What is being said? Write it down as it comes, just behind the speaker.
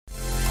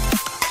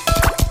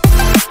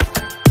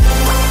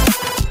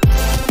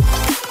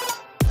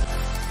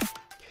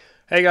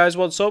Hey guys,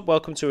 what's up?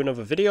 Welcome to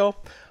another video.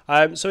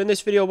 So in this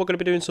video we're going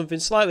to be doing something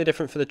slightly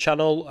different for the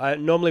channel.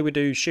 Normally we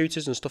do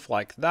shooters and stuff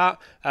like that,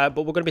 but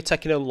we're going to be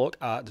taking a look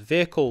at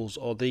vehicles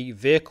or the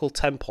vehicle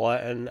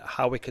template and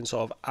how we can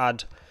sort of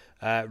add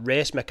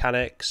race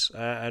mechanics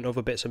and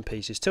other bits and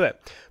pieces to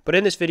it. But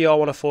in this video I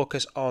want to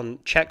focus on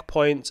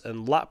checkpoints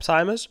and lap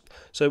timers.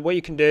 So what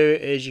you can do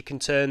is you can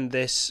turn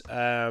this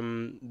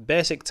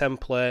basic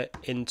template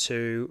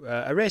into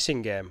a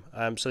racing game.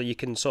 So you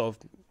can sort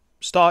of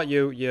start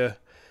your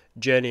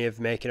journey of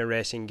making a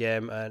racing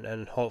game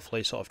and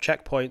hopefully sort of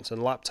checkpoints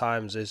and lap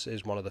times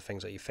is one of the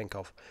things that you think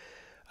of.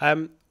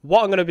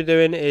 What I'm going to be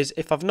doing is,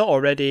 if I've not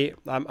already,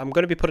 I'm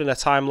going to be putting a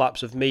time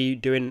lapse of me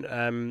doing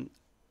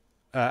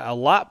a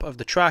lap of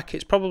the track.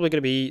 It's probably going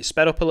to be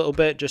sped up a little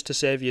bit just to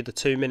save you the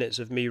 2 minutes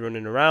of me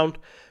running around.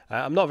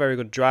 I'm not a very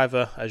good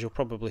driver, as you'll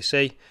probably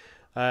see.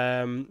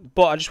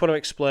 But I just want to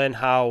explain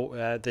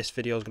how this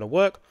video is going to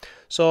work.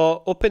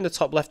 So up in the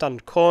top left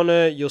hand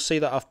corner you'll see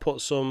that I've put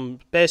some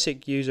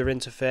basic user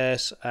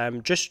interface,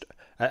 just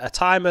a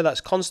timer that's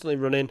constantly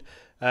running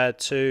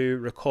to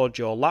record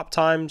your lap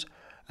times.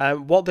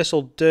 What this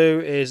will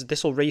do is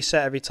this will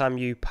reset every time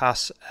you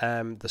pass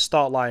the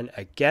start line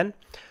again,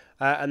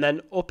 and then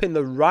up in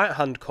the right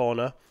hand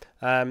corner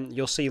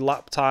you'll see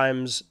lap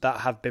times that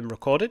have been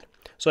recorded.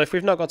 So if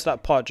we've not got to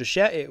that part just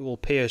yet, it will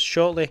appear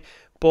shortly.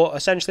 But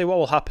essentially what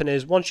will happen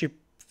is once you've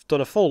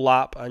done a full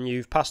lap and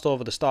you've passed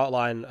over the start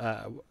line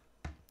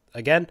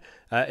again,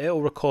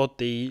 it'll record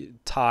the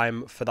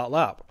time for that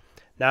lap.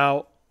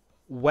 Now,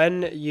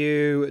 when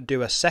you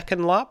do a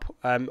second lap,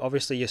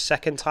 obviously your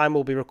second time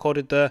will be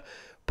recorded there,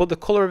 but the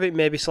colour of it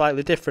may be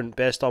slightly different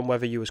based on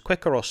whether you was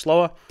quicker or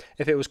slower.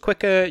 If it was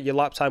quicker, your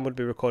lap time would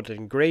be recorded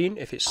in green.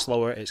 If it's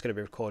slower, it's going to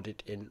be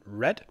recorded in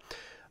red.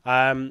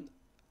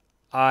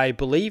 I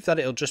believe that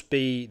it'll just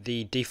be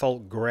the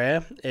default grey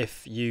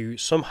if you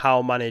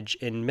somehow manage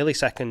in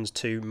milliseconds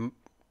to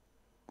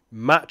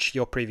match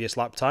your previous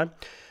lap time.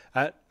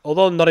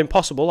 Although not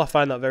impossible, I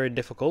find that very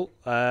difficult,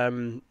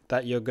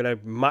 that you're going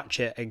to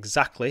match it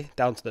exactly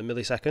down to the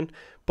millisecond.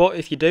 But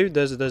if you do,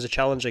 there's a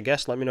challenge, I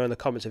guess. Let me know in the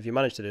comments if you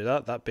manage to do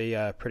that. That'd be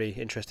pretty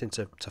interesting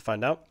to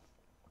find out.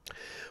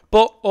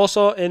 But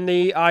also in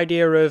the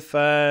idea of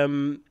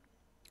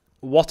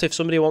what if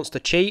somebody wants to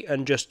cheat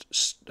and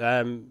just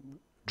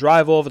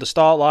drive over the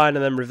start line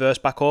and then reverse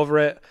back over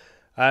it.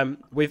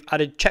 We've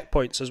added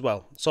checkpoints as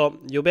well. So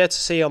you'll be able to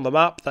see on the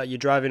map that you're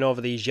driving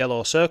over these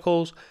yellow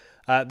circles.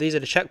 These are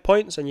the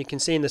checkpoints, and you can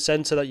see in the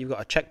center that you've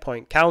got a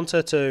checkpoint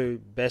counter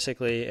to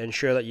basically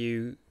ensure that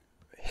you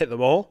hit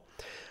them all.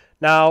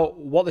 Now,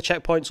 what the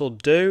checkpoints will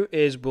do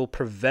is will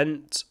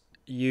prevent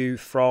you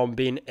from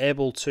being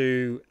able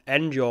to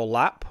end your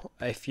lap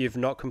if you've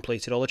not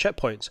completed all the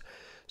checkpoints.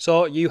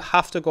 So you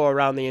have to go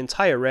around the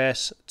entire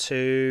race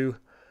to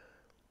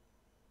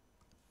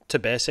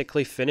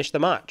basically finish the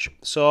match.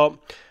 So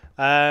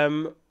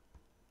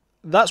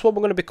that's what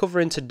we're going to be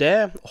covering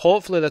today.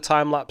 Hopefully the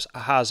time lapse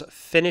has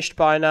finished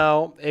by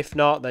now. If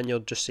not, then you'll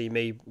just see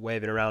me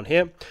waving around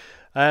here.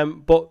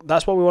 But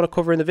that's what we want to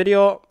cover in the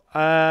video.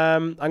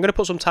 I'm going to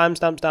put some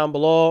timestamps down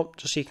below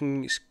just so you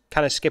can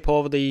kind of skip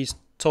over these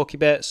talky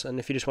bits, and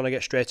if you just want to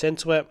get straight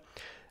into it.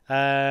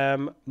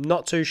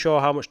 Not too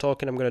sure how much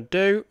talking I'm going to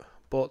do,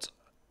 but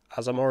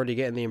as I'm already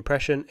getting the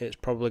impression, it's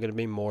probably going to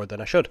be more than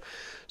I should.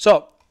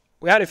 So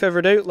without any further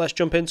ado, let's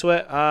jump into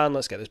it and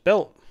let's get this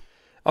built.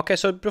 Okay,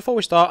 so before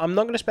we start, I'm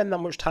not going to spend that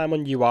much time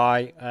on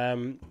UI.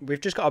 We've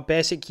just got a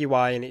basic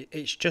UI, and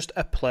it's just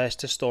a place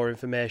to store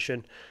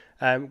information.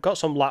 Got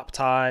some lap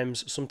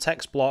times, some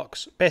text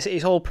blocks. Basically,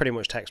 it's all pretty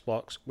much text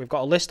blocks. We've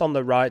got a list on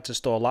the right to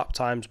store lap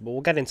times, but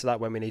we'll get into that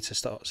when we need to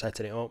start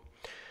setting it up.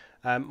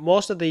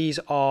 Most of these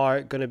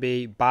are going to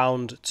be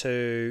bound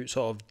to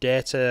sort of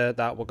data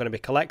that we're going to be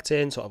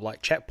collecting, sort of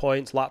like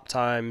checkpoints, lap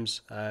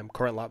times,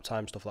 current lap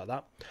times, stuff like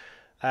that.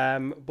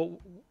 But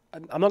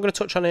I'm not going to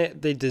touch on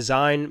it, the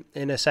design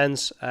in a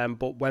sense,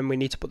 but when we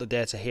need to put the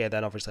data here,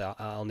 then obviously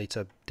I'll need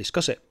to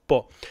discuss it.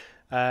 But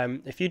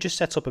if you just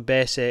set up a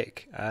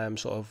basic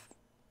sort of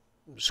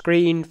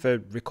screen for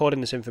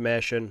recording this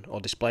information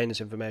or displaying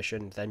this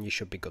information, then you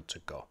should be good to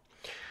go.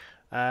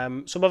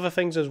 Some other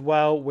things as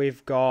well,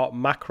 we've got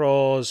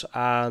macros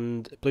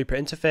and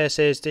blueprint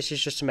interfaces. This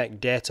is just to make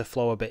data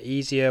flow a bit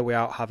easier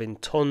without having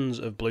tons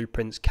of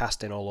blueprints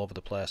casting all over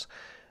the place.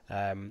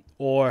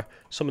 Or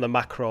some of the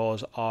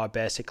macros are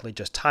basically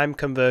just time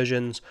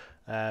conversions,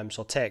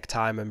 so take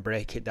time and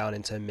break it down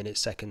into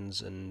minutes,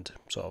 seconds, and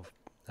sort of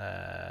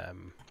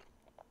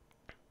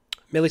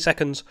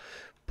milliseconds,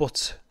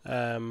 but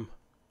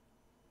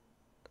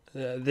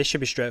this should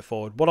be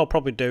straightforward. What I'll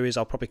probably do is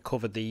I'll probably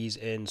cover these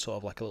in sort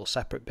of like a little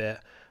separate bit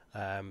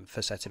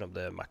for setting up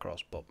the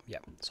macros, but yeah,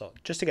 so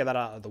just to get that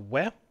out of the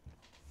way.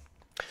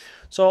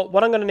 So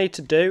what I'm going to need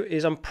to do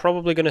is I'm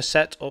probably going to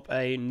set up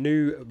a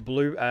new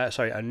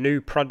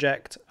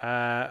project,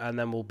 and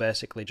then we'll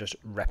basically just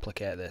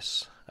replicate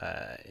this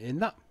in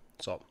that.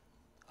 So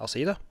I'll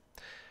see you there.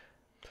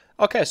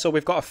 Okay, so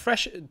we've got a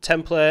fresh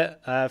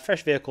template,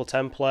 fresh vehicle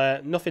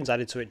template. Nothing's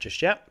added to it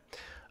just yet.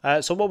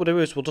 So what we'll do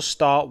is we'll just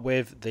start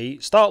with the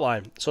start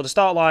line. So the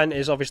start line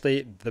is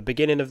obviously the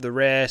beginning of the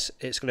race.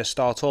 It's going to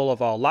start all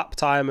of our lap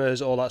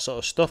timers, all that sort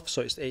of stuff.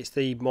 So it's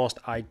the most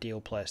ideal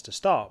place to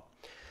start.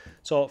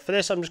 So for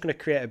this, I'm just going to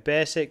create a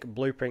basic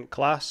blueprint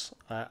class,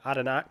 add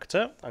an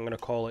actor. I'm going to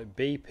call it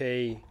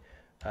BP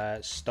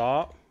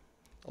start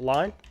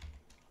line.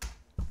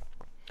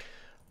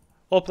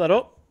 Open that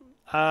up,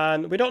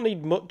 and we don't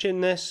need much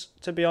in this,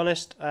 to be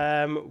honest.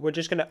 We're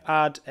just going to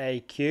add a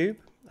cube,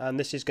 and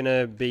this is going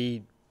to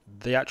be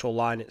the actual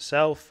line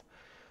itself.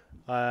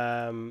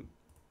 What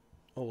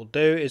we'll do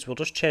is we'll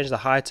just change the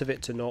height of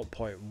it to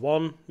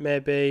 0.1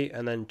 maybe,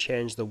 and then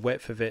change the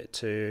width of it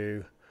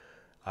to,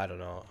 I don't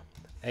know,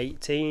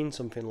 18,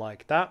 something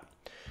like that.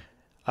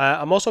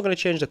 I'm also going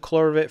to change the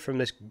color of it from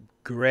this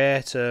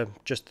grey to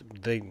just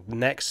the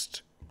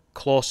next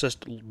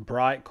closest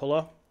bright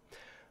color.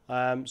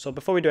 So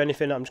before we do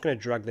anything, I'm just going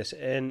to drag this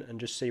in and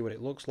just see what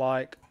it looks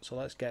like. So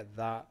let's get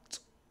that.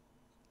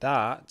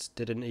 That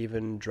didn't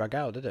even drag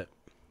out, did it?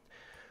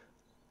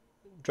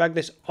 Drag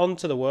this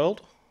onto the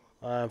world.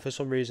 For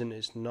some reason,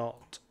 it's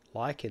not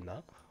liking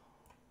that.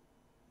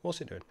 What's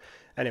it doing?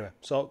 Anyway,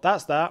 so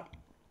that's that.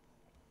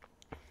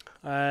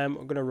 I'm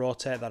going to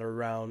rotate that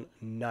around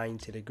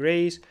 90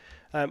 degrees.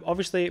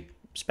 Obviously,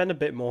 spend a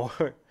bit more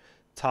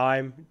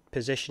time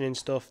positioning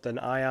stuff than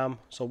I am.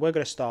 So we're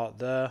going to start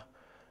there.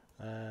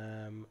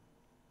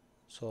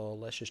 So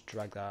let's just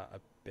drag that a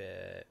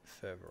bit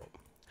further up.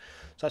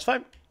 So that's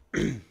fine.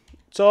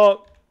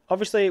 So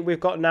obviously we've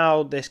got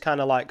now this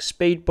kind of like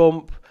speed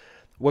bump.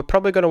 We're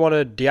probably going to want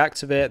to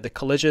deactivate the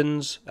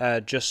collisions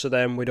just so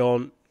then we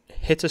don't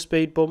hit a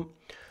speed bump.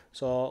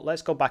 So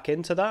let's go back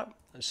into that,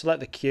 select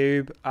the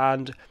cube,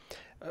 and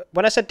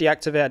when I said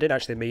deactivate, I didn't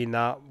actually mean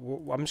that.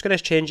 I'm just going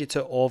to change it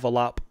to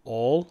overlap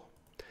all.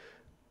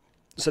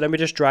 So then we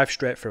just drive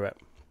straight through it.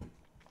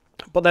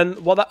 But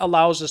then what that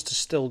allows us to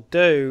still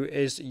do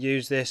is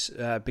use this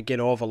begin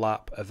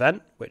overlap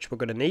event, which we're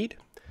going to need.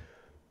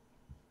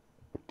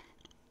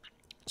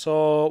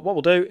 So what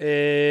we'll do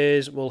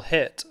is we'll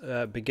hit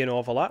begin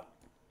overlap.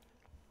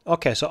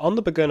 Okay, so on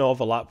the begin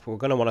overlap, we're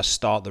going to want to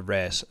start the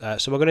race.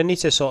 So we're going to need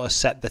to sort of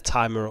set the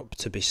timer up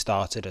to be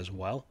started as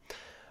well.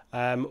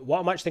 What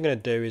I'm actually going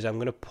to do is I'm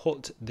going to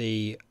put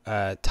the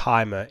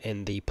timer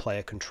in the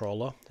player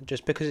controller,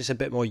 just because it's a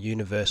bit more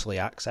universally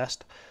accessed.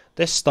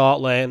 This start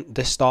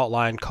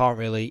line can't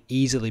really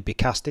easily be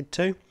casted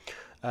to,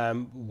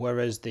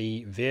 whereas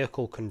the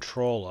vehicle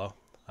controller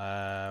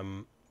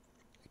can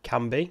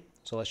be.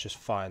 So let's just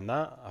find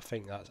that. I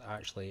think that's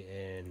actually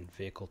in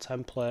vehicle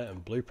template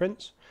and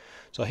blueprints.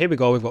 So here we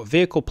go. We've got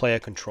vehicle player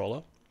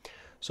controller.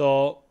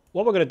 So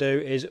what we're going to do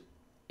is,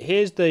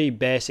 here's the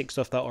basic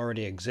stuff that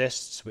already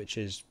exists, which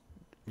is,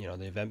 you know,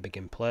 the event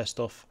begin play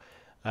stuff.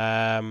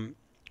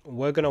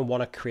 We're going to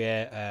want to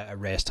create a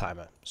race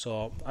timer.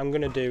 So I'm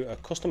going to do a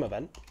custom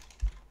event,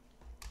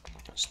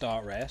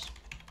 start race.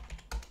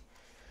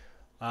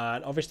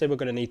 And obviously we're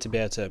going to need to be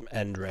able to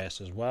end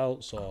race as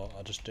well. So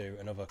I'll just do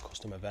another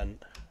custom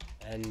event,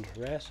 end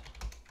race.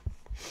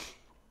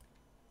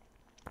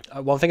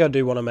 One thing I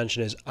do want to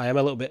mention is I am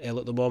a little bit ill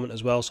at the moment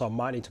as well, so I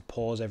might need to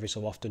pause every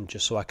so often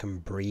just so I can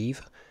breathe.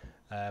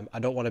 I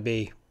don't want to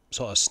be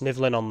sort of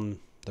snivelling on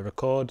the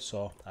record,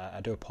 so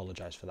I do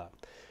apologise for that.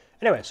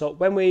 Anyway, so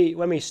when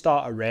we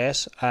start a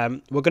race,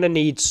 we're going to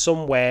need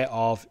some way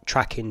of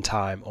tracking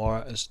time,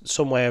 or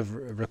some way of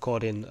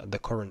recording the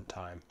current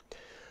time.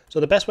 So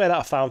the best way that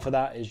I found for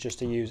that is just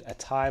to use a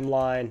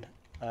timeline.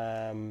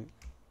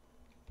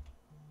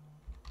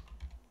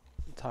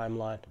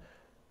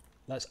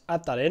 Let's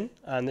add that in,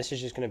 and this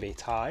is just going to be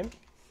time.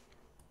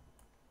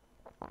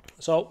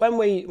 So when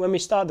we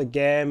start the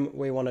game,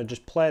 we want to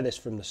just play this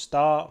from the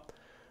start,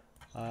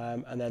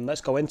 and then let's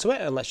go into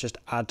it and let's just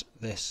add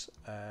this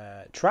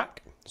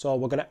track. So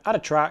we're going to add a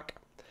track,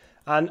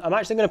 and I'm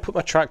actually going to put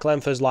my track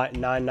length as like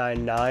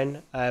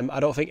 999. I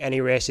don't think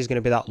any race is going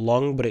to be that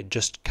long, but it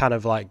just kind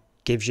of like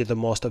gives you the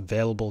most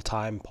available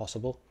time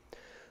possible.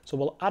 So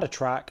we'll add a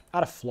track,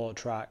 add a float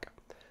track,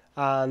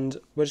 and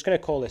we're just going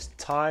to call this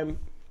time.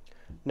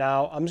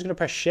 Now I'm just going to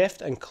press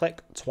shift and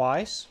click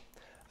twice.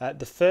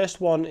 The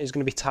first one is going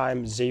to be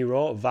time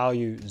 0,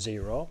 value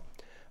 0.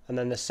 And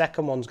then the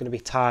second one's going to be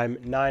time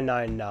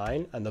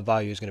 999, and the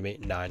value is going to be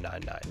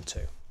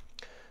 9992.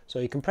 So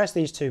you can press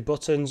these two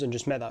buttons and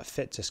just make that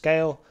fit to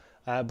scale.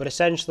 But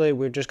essentially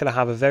we're just going to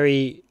have a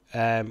very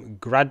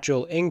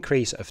gradual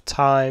increase of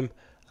time,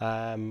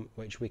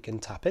 which we can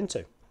tap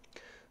into.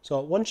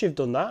 So once you've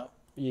done that,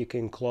 you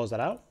can close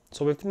that out.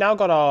 So we've now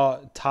got our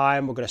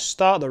time. We're going to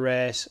start the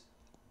race.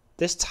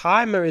 This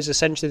timer is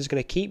essentially just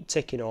going to keep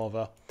ticking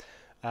over.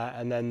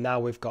 And then now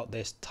we've got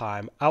this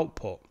time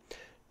output.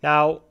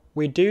 Now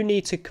we do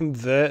need to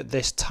convert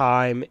this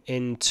time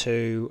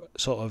into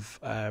sort of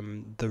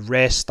the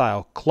race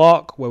style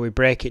clock, where we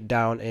break it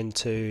down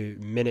into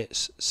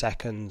minutes,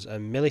 seconds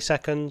and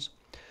milliseconds.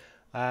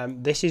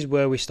 This is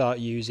where we start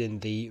using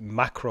the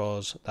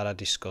macros that I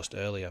discussed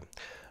earlier.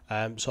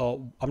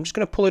 So I'm just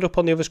going to pull it up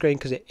on the other screen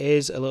because it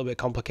is a little bit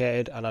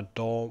complicated and I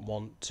don't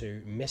want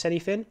to miss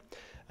anything.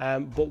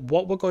 But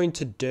what we're going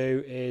to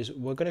do is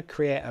we're going to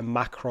create a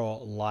macro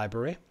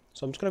library.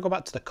 So I'm just going to go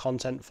back to the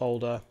content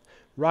folder,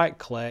 right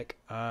click,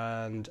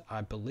 and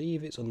I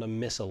believe it's under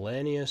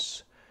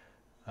miscellaneous.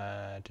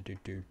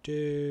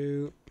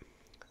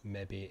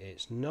 Maybe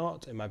it's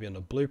not. It might be under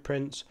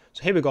blueprints.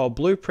 So here we go,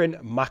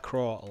 blueprint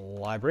macro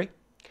library.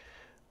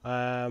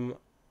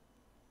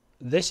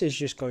 This is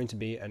just going to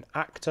be an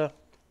actor.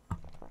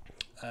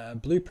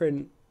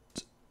 Blueprint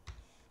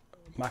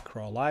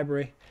macro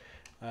library,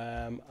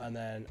 and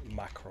then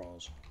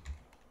macros.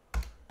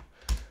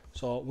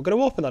 So we're going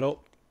to open that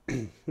up.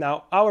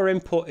 Now our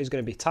input is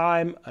going to be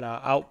time, and our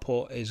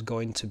output is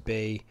going to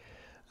be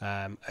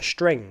a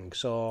string.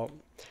 So,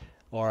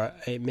 or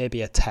it may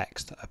be a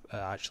text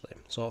actually.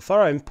 So for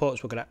our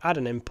inputs, we're going to add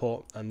an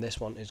input, and this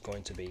one is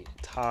going to be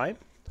time.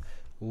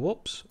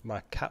 Whoops,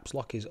 my caps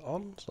lock is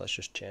on, so let's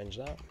just change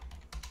that.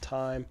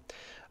 Time,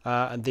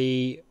 and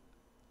the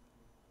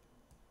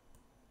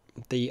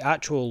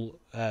actual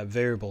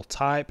variable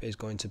type is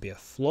going to be a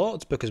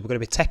float, because we're going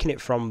to be taking it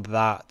from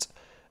that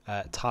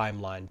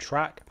timeline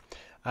track.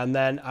 And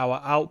then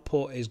our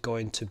output is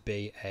going to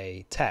be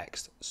a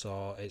text,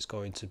 so it's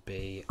going to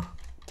be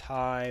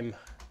time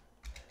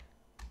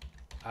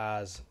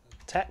as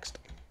text.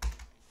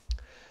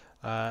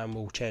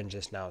 We'll change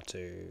this now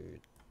to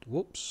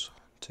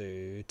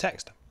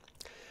text.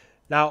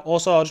 Now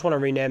also I just want to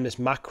rename this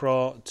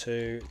macro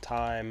to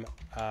time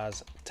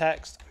as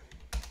text,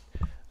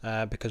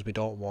 because we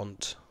don't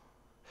want,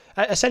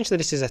 essentially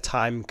this is a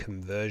time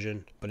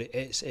conversion, but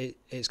it's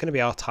going to be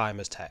our time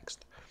as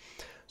text.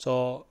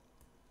 So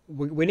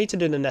we need to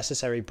do the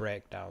necessary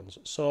breakdowns.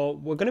 So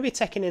we're going to be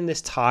taking in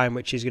this time,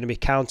 which is going to be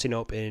counting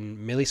up in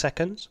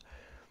milliseconds.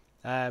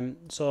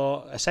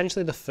 So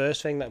essentially the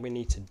first thing that we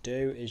need to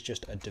do is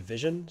just a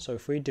division. So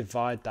if we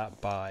divide that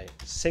by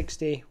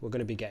 60, we're going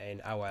to be getting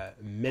our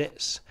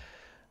minutes.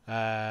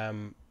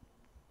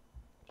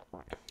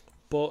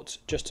 But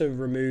just to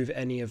remove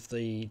any of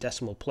the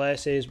decimal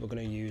places, we're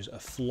going to use a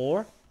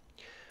floor.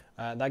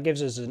 That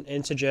gives us an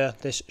integer.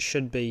 This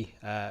should be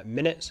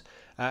minutes.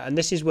 And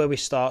this is where we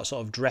start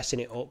sort of dressing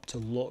it up to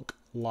look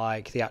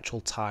like the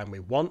actual time we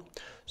want.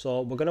 So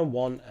we're going to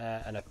want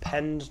an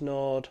append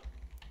node,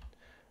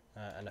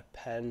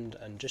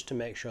 and just to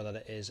make sure that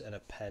it is an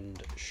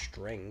append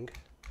string,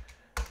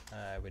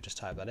 we just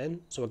type that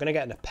in. So we're going to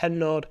get an append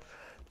node.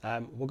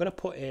 We're going to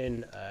put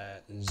in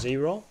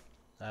 0,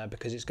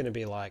 because it's going to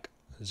be like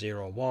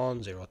 0,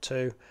 1, 0,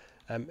 2.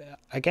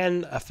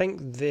 Again, I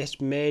think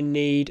this may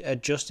need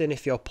adjusting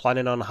if you're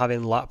planning on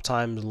having lap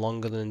times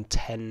longer than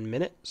 10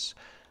 minutes,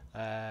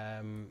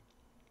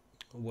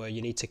 where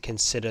you need to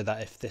consider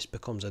that if this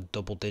becomes a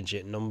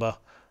double-digit number,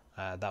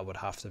 that would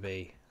have to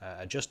be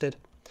adjusted.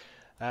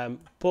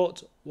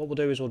 But what we'll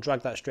do is we'll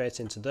drag that straight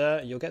into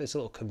there. You'll get this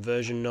little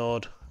conversion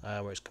node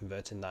where it's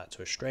converting that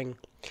to a string,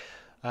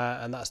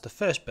 and that's the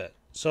first bit.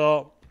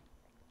 So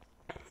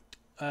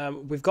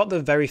we've got the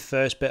very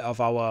first bit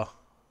of our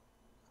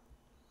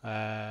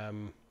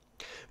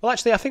well,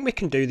 actually I think we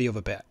can do the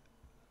other bit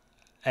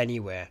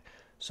anyway.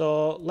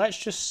 So let's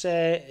just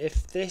say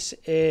if this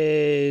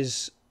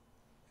is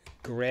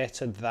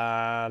greater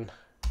than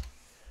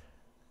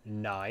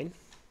 9,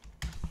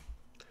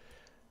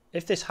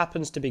 if this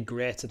happens to be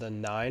greater than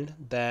 9,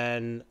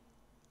 then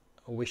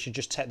we should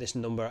just take this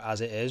number as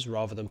it is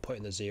rather than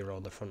putting the 0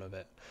 on the front of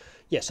it.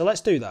 Yeah, so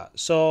let's do that.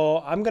 So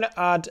I'm going to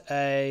add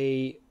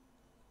a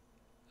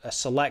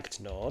select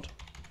node.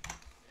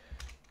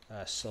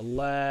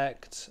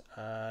 Select,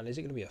 and is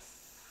it going to be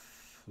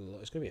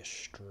it's going to be a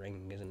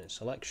string, isn't it?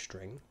 Select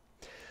string.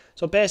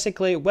 So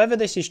basically, whether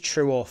this is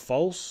true or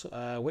false,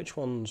 which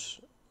one's,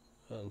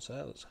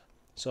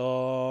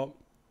 so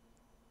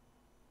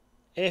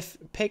if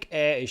pick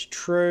A is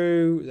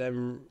true,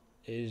 then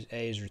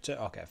A is return.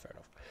 Okay, fair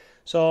enough.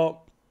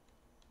 So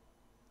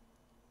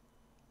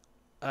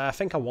I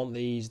think I want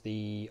these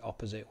the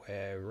opposite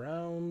way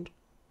around.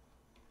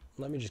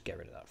 Let me just get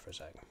rid of that for a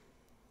second.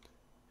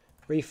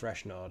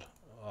 Refresh node.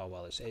 Oh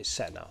well, it's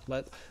set now.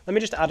 Let me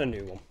just add a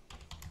new one.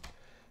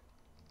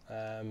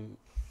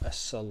 A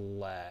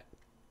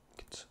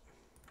select.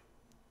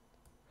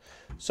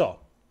 So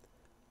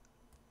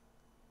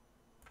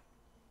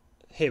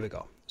here we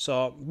go.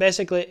 So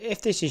basically,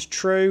 if this is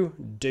true,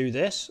 do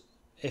this.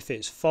 If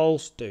it's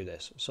false, do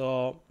this.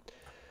 So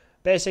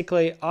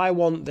basically, I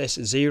want this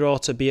 0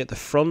 to be at the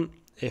front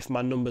if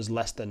my number's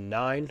less than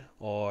 9,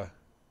 or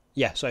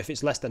yeah, so if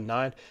it's less than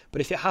 9,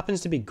 but if it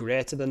happens to be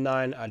greater than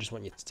 9, I just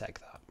want you to take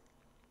that.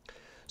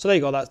 So there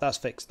you go, that's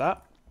fixed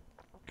that.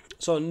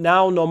 So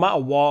now, no matter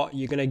what,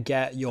 you're going to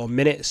get your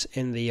minutes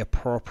in the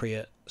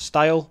appropriate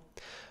style.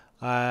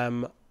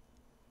 And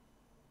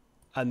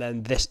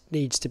then this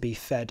needs to be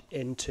fed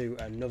into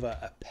another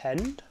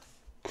append.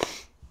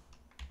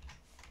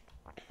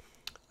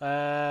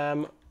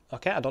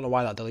 Okay, I don't know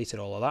why that deleted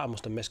all of that. I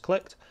must have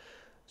misclicked.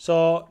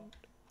 So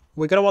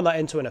we're going to want that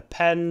into an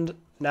append.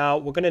 Now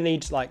we're going to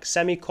need like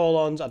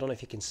semicolons. I don't know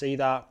if you can see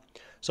that.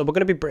 So we're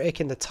going to be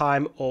breaking the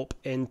time up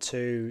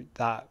into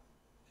that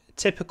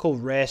typical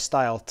race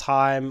style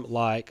time,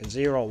 like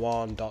 0,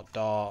 1, ...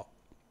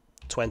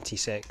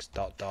 26 ...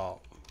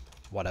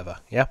 whatever.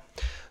 Yeah,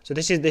 so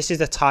this is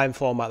the time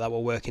format that we're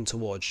working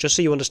towards, just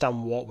so you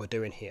understand what we're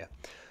doing here.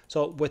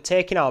 So we're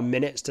taking our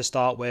minutes to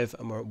start with,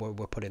 and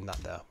we're putting that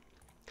there.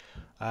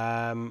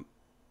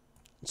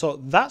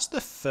 So that's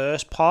the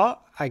first part,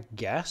 I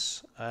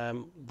guess.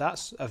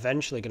 That's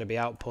eventually going to be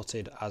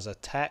outputted as a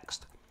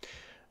text.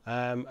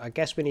 I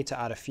guess we need to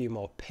add a few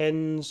more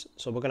pins.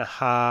 So we're going to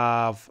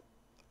have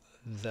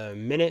the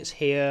minutes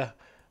here.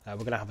 We're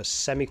going to have a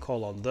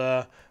semicolon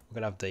there. We're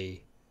going to have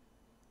the,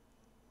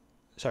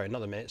 sorry, not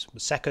the minutes,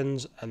 but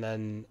seconds, and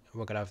then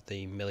we're going to have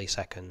the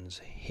milliseconds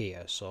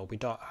here. So we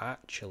don't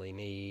actually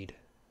need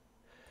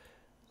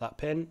that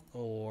pin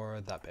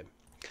or that pin.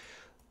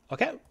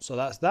 Okay, so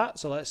that's that.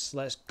 So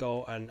let's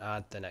go and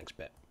add the next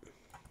bit.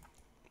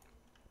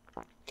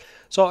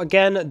 So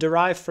again,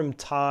 derive from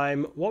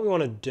time. What we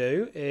want to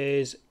do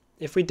is,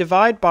 if we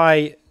divide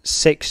by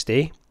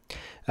 60,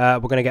 we're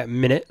going to get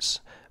minutes,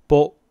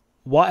 but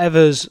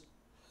whatever's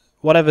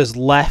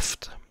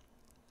left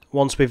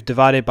once we've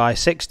divided by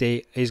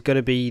 60 is going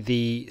to be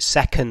the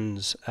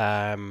seconds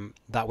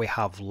that we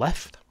have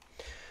left.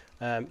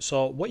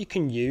 So what you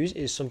can use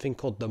is something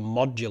called the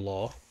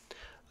modulo.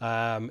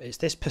 It's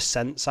this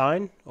percent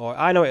sign, or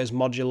I know it as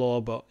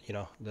modulo, but you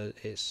know,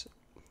 it's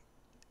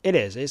a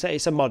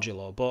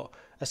modulo, but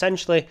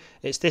essentially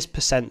it's this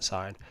percent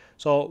sign.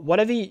 So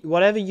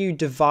whatever you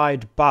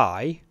divide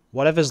by,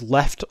 whatever's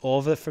left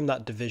over from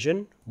that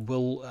division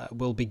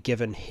will be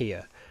given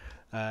here.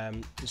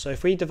 So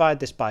if we divide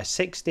this by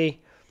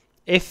 60,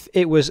 if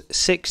it was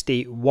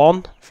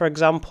 61, for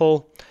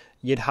example,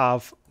 you'd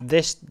have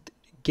this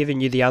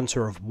giving you the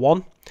answer of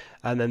 1,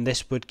 and then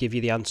this would give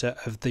you the answer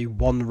of the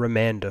 1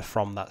 remainder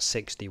from that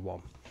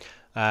 61,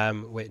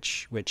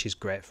 which is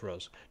great for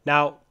us.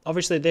 Now,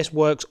 obviously, this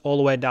works all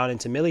the way down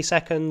into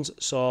milliseconds,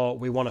 so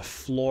we want to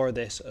floor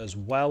this as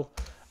well.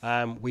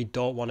 We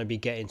don't want to be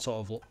getting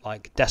sort of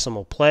like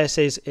decimal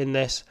places in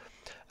this.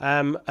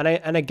 And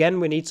again,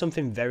 we need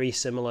something very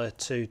similar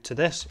to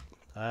this.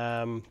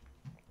 So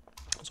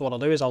what I'll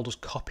do is I'll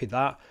just copy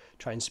that,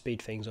 try and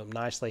speed things up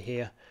nicely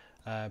here,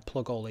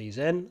 plug all these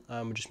in,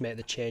 and we'll just make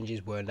the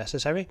changes where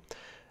necessary,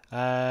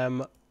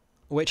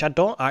 which I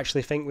don't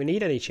actually think we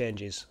need any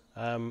changes.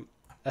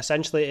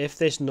 Essentially, if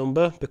this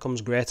number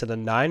becomes greater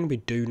than 9, we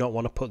do not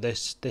want to put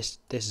this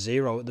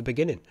 0 at the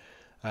beginning,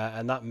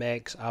 and that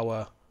makes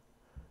our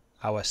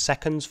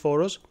seconds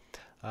for us.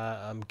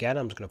 Again,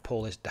 I'm just going to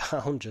pull this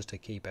down just to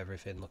keep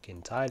everything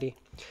looking tidy.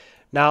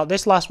 Now,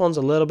 this last one's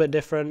a little bit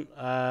different.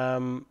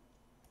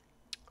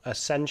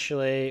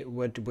 Essentially,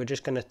 we're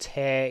just going to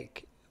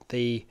take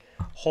the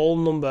whole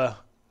number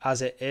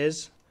as it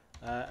is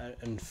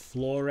and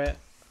floor it.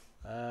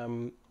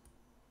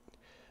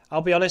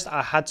 I'll be honest,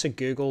 I had to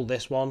Google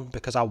this one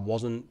because I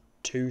wasn't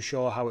too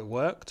sure how it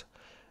worked.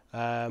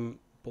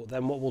 But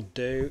then what we'll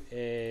do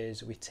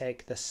is we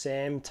take the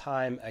same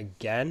time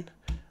again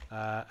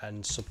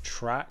and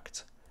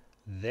subtract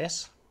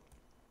this.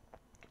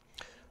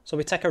 So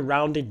we take a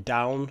rounded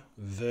down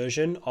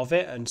version of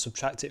it and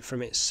subtract it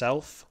from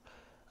itself.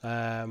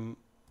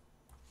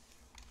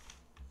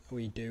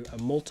 We do a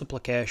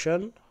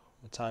multiplication,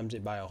 we times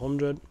it by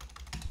 100.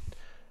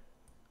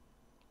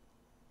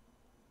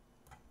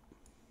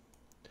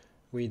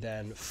 We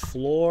then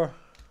floor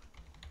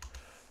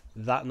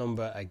that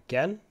number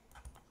again,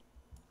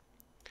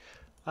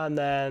 and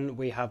then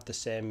we have the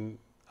same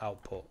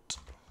output.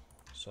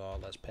 So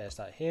let's paste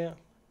that here.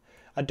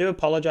 I do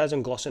apologize,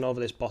 I'm glossing over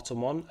this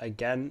bottom one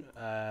again.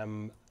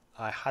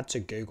 I had to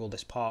Google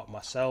this part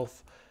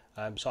myself,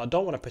 so I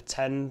don't want to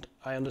pretend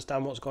I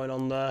understand what's going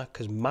on there,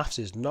 because maths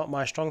is not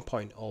my strong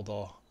point,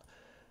 although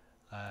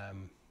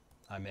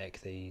I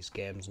make these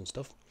games and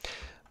stuff.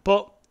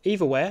 But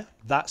either way,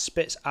 that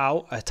spits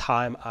out a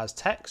time as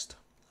text,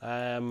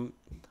 and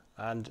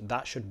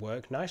that should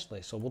work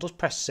nicely. So we'll just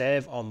press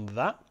save on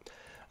that.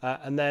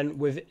 And then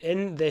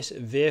within this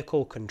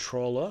vehicle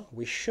controller,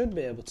 we should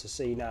be able to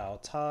see now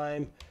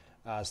time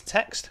as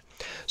text.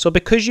 So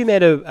because you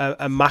made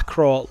a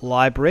macro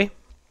library,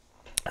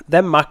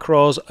 them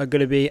macros are going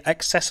to be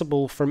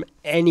accessible from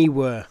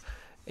anywhere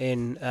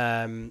in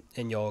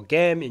your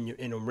game,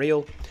 in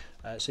Unreal.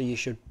 So you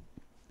should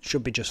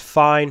be just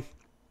fine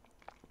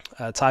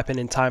typing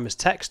in time as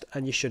text,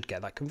 and you should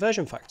get that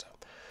conversion factor.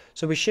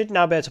 So we should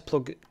now be able to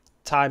plug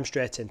time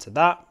straight into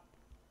that.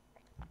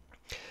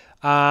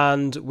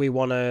 And we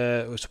want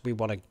to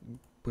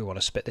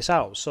spit this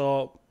out.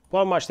 So what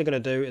I'm actually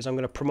going to do is I'm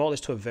going to promote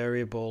this to a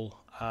variable,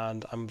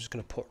 and I'm just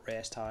going to put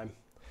race time.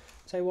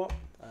 Tell you what,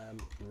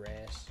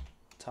 race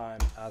time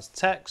as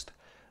text,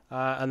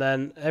 and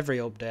then every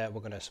update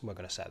we're going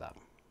to set that.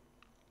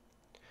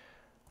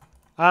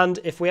 And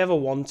if we ever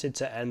wanted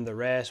to end the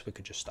race, we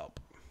could just stop.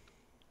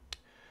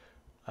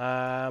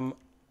 And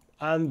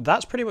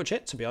that's pretty much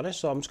it, to be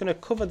honest. So I'm just going to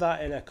cover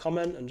that in a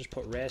comment and just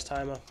put race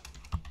timer,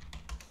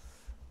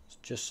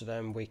 just so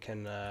then we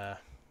can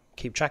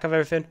keep track of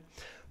everything.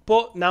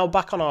 But now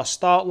back on our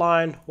start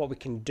line, what we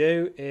can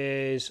do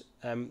is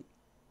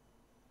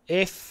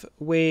if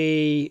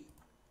we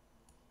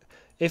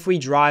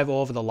drive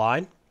over the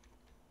line,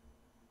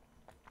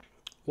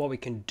 what we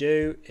can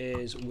do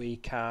is we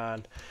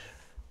can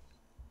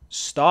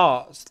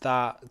start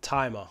that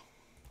timer.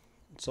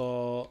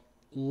 So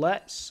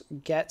let's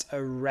get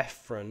a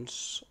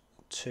reference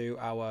to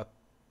our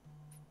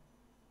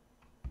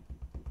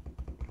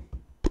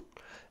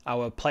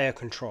player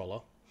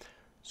controller.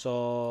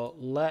 So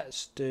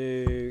let's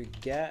do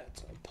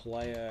get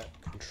player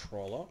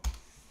controller.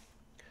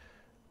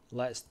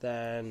 Let's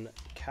then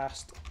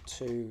cast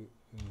to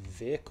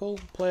vehicle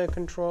player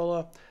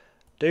controller.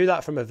 Do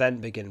that from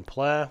event begin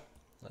player.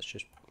 Let's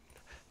just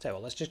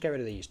let's just get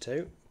rid of these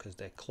two because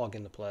they're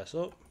clogging the place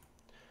up.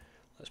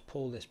 Let's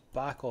pull this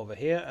back over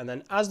here, and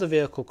then as the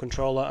vehicle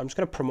controller, I'm just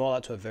going to promote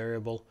that to a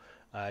variable,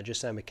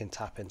 just so we can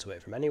tap into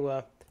it from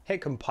anywhere.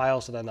 Hit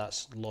compile, so then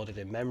that's loaded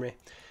in memory.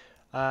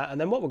 And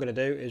then what we're going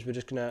to do is we're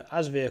just going to,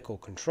 as vehicle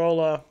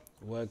controller,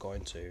 we're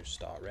going to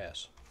start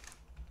race.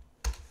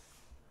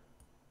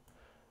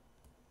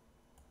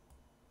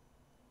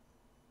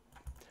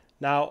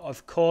 Now,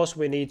 of course,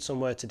 we need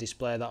somewhere to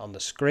display that on the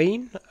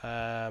screen.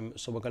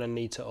 So we're going to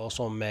need to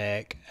also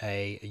make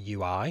a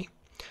UI.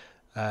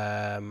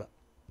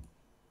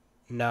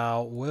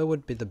 Now, where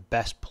would be the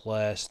best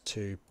place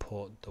to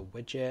put the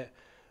widget?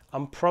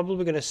 I'm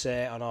probably going to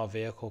say on our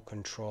vehicle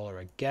controller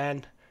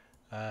again.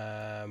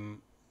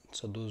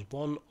 So there's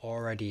one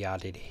already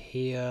added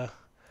here.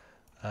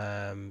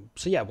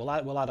 So yeah, we'll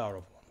add our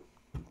other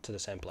one to the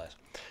same place.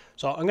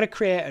 So I'm going to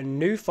create a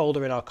new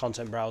folder in our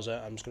content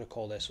browser. I'm just going to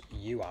call this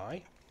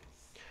UI.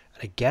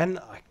 And again,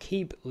 I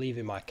keep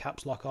leaving my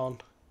caps lock on.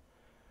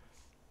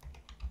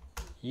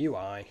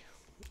 UI.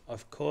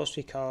 Of course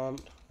we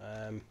can't.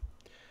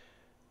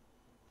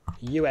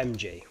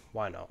 UMG,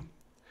 why not?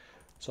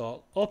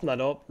 So open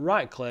that up,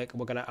 right click,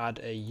 we're going to add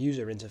a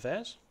user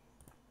interface.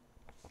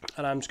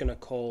 And I'm just going to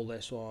call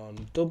this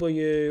one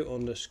W_main.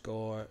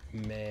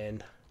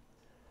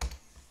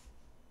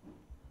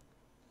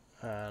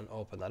 And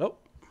open that up.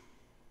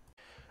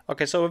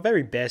 Okay, so a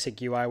very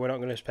basic UI, we're not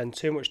going to spend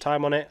too much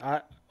time on it.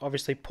 I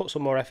obviously put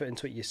some more effort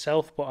into it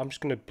yourself, but I'm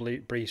just going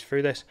to breeze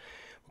through this.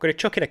 We're going to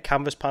chuck in a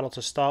canvas panel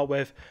to start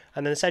with,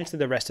 and then essentially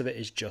the rest of it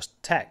is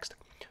just text.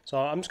 So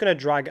I'm just going to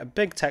drag a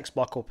big text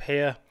block up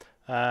here.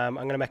 I'm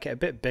going to make it a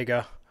bit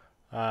bigger,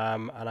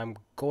 and I'm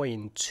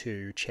going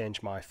to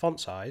change my font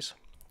size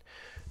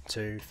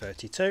to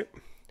 32,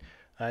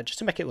 just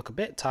to make it look a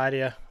bit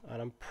tidier,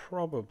 and I'm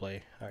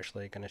probably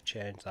actually going to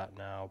change that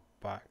now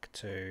back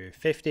to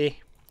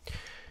 50.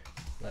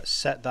 Let's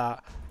set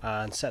that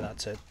and set that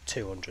to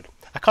 200.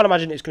 I can't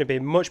imagine it's going to be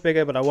much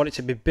bigger, but I want it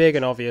to be big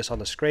and obvious on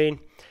the screen.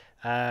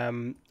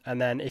 And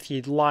then if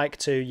you'd like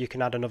to, you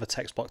can add another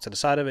text block to the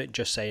side of it,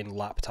 just saying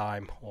lap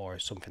time or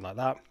something like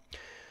that.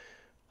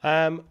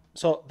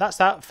 So that's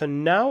that for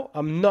now.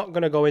 I'm not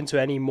going to go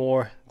into any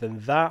more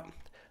than that,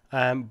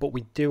 but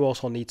we do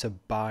also need to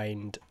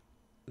bind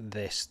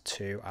this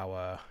to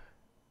our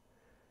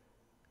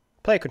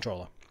player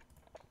controller.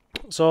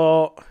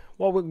 So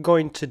what we're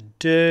going to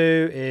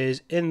do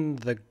is in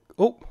the...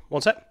 Oh,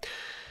 one sec.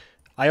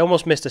 I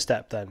almost missed a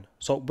step then.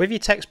 So with your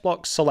text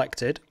block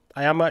selected,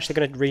 I am actually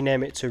going to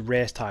rename it to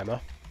race timer.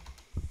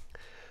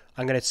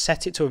 I'm going to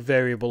set it to a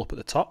variable up at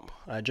the top,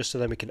 just so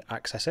then we can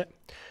access it.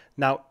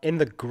 Now in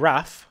the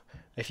graph,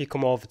 if you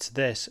come over to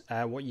this,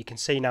 what you can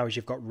see now is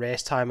you've got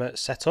race timer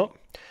set up.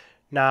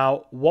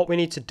 Now what we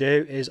need to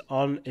do is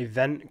on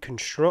event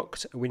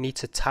construct, we need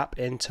to tap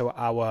into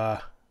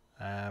our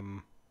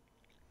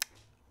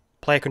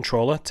player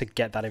controller to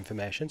get that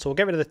information. So we'll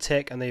get rid of the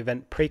tick and the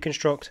event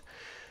pre-construct,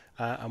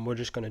 and we're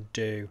just going to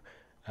do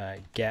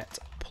get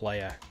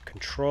player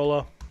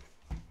controller.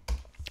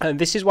 And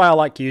this is why I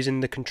like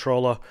using the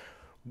controller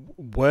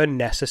where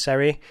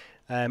necessary,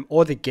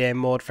 or the game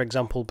mode, for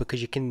example,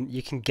 because you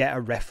can get a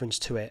reference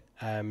to it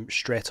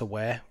straight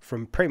away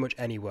from pretty much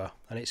anywhere,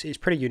 and it's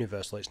pretty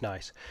universal. It's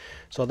nice.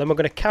 So then we're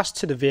going to cast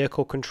to the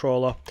vehicle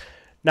controller.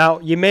 Now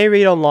you may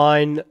read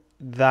online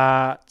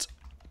that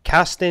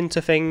casting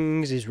to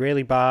things is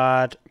really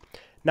bad.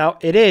 Now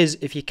it is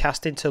if you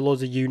cast into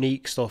loads of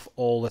unique stuff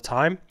all the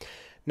time.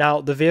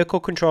 Now the vehicle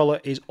controller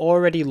is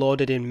already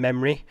loaded in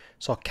memory,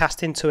 so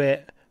cast into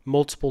it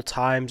multiple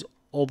times,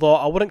 although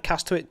I wouldn't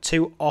cast to it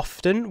too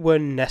often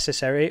when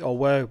necessary or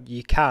where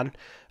you can.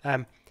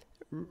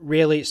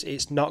 Really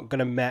it's not going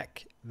to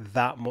make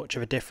that much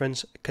of a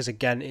difference because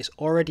again it's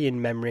already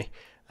in memory,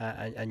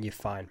 and you're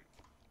fine.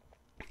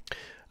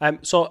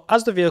 So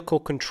as the vehicle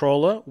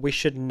controller, we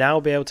should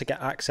now be able to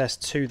get access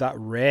to that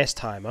race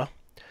timer.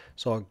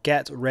 So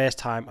get race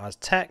time as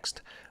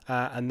text,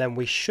 and then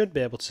we should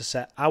be able to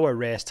set our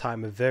race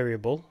timer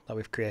variable that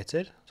we've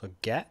created. So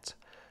get,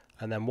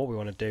 and then what we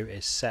want to do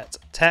is set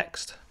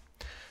text,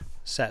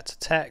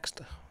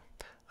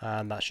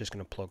 and that's just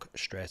going to plug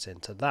straight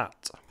into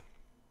that.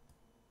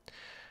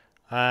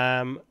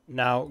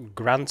 Now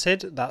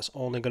granted, that's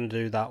only going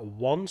to do that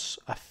once,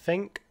 I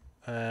think.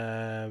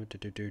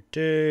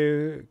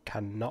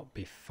 Cannot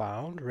be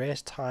found.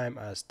 Race time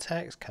as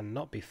text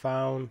cannot be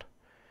found.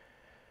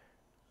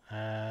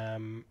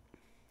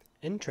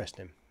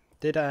 Interesting.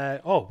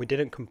 Oh, we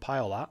didn't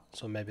compile that,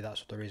 so maybe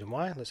that's the reason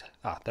why.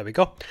 There we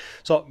go.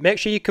 So make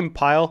sure you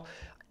compile.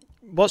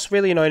 what's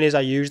really annoying is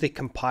I usually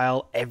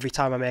compile every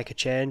time I make a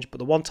change, but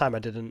the one time I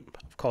didn't,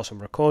 of course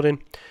I'm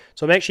recording.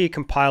 So make sure you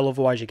compile,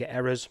 otherwise you get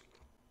errors.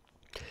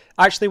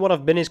 Actually, what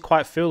I've been is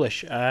quite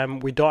foolish.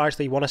 We don't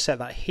actually want to set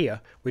that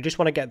here. We just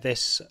want to get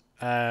this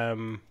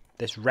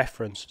this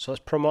reference. So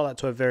let's promote that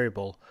to a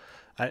variable.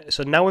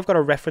 So now we've got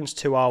a reference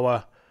to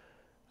our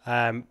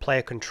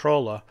player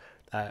controller.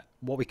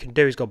 What we can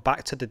do is go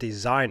back to the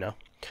designer,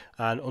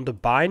 and under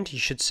bind you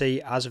should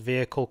see as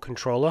vehicle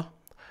controller.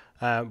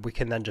 We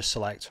can then just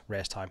select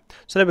race time.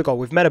 So there we go.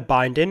 We've made a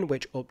binding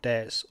which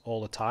updates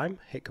all the time.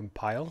 Hit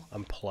compile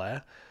and play.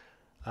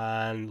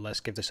 And let's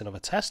give this another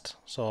test.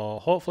 So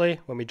hopefully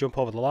when we jump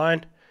over the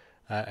line,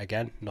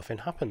 again, nothing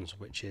happens,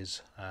 which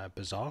is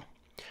bizarre.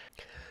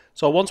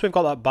 So once we've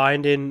got that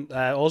binding,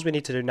 all we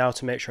need to do now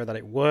to make sure that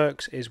it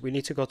works is we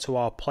need to go to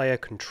our player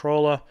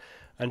controller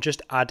and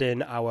just add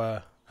in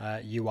our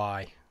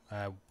UI.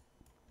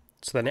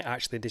 So then it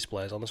actually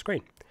displays on the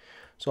screen.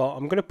 So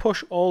I'm going to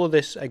push all of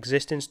this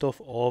existing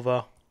stuff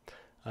over.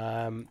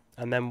 And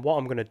then what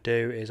I'm going to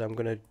do is I'm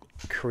going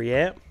to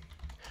create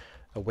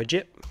a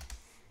widget.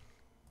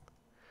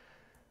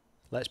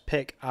 Let's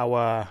pick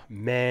our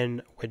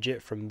main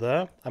widget from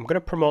there. I'm going to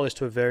promote this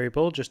to a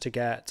variable just to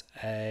get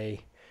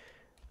a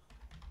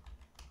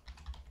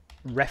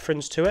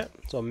reference to it.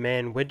 So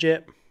main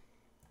widget,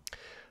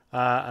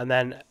 and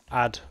then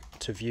add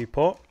to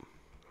viewport.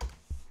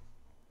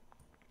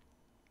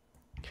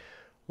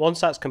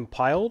 Once that's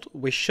compiled,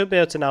 we should be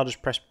able to now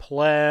just press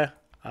play,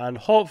 and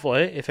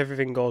hopefully, if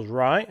everything goes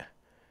right,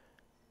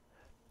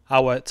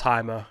 our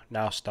timer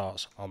now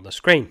starts on the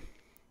screen.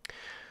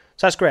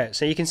 So that's great.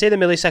 So you can see the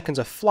milliseconds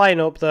are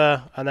flying up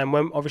there, and then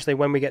obviously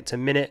when we get to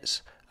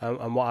minutes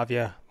and what have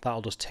you,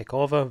 that'll just tick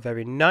over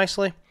very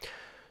nicely.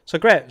 So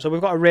great. So we've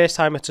got a race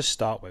timer to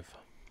start with.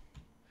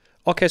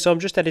 Okay, so I'm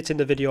just editing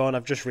the video and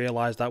I've just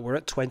realised that we're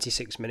at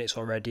 26 minutes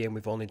already and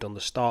we've only done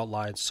the start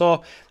line.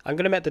 So I'm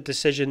going to make the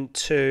decision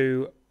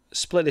to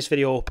split this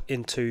video up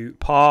into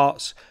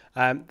parts.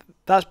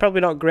 That's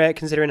probably not great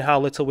considering how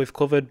little we've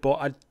covered, but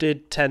I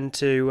did tend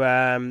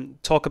to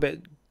talk a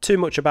bit too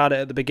much about it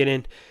at the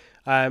beginning.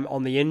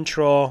 On the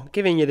intro,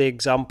 giving you the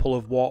example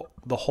of what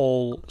the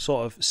whole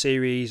sort of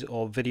series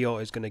or video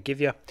is going to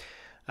give you.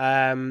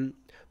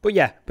 But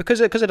yeah,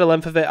 because of the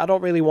length of it, I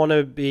don't really want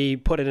to be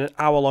putting an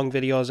hour-long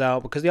videos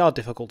out because they are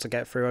difficult to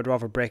get through. I'd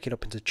rather break it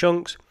up into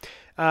chunks,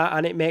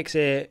 and it makes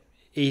it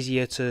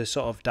easier to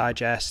sort of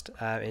digest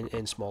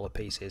in smaller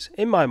pieces.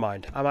 In my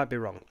mind, I might be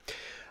wrong.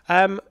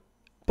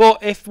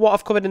 But if what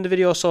I've covered in the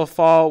video so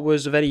far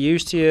was of any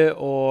use to you,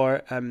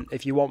 or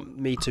if you want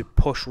me to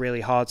push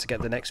really hard to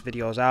get the next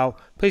videos out,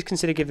 please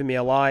consider giving me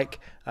a like.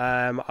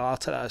 I'll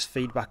take that as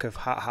feedback of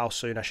how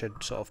soon I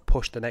should sort of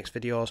push the next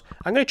videos.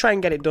 I'm going to try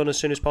and get it done as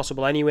soon as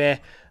possible anyway,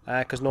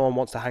 because no one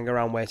wants to hang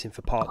around waiting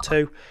for part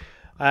 2.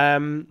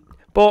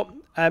 But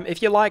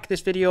if you like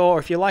this video, or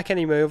if you like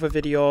any of my other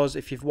videos,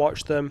 if you've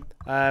watched them,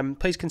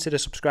 please consider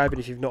subscribing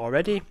if you've not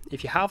already.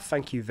 If you have,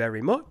 thank you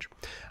very much.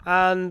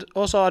 And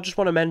also, I just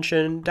want to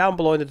mention, down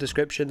below in the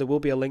description, there will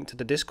be a link to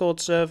the Discord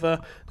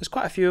server. There's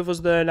quite a few of us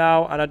there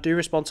now, and I do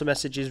respond to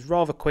messages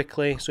rather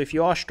quickly. So if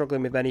you are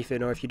struggling with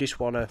anything, or if you just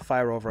want to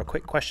fire over a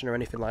quick question or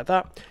anything like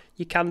that,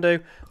 you can do.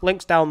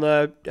 Links down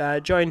there.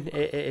 Join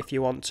if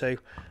you want to.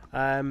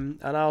 And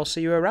I'll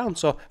see you around.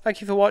 So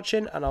thank you for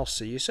watching, and I'll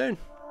see you soon.